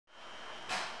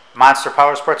Monster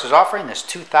Powersports is offering this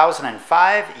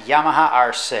 2005 Yamaha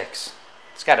R6.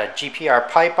 It's got a GPR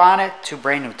pipe on it, 2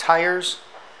 brand new tires.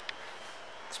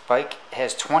 This bike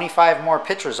has 25 more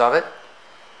pictures of it,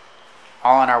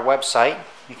 all on our website.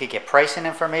 You could get pricing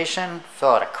information, fill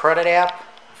out a credit app,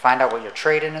 find out what your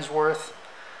trade-in is worth,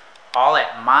 all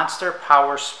at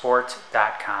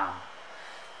monsterpowersport.com.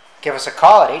 Give us a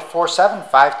call at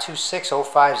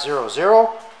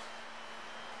 847-526-0500.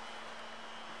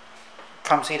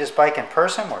 Come see this bike in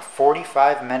person. We're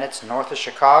 45 minutes north of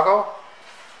Chicago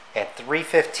at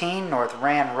 315 North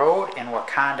Rand Road in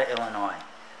Wauconda, Illinois.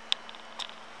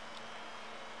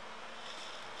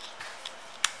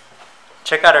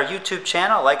 Check out our YouTube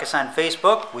channel. Like us on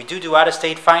Facebook. We do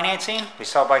out-of-state financing. We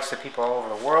sell bikes to people all over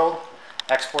the world.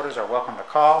 Exporters are welcome to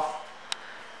call.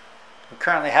 We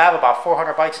currently have about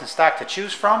 400 bikes in stock to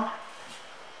choose from.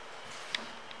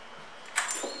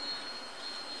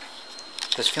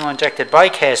 This fuel-injected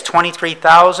bike has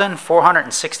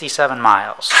 23,467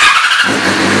 miles.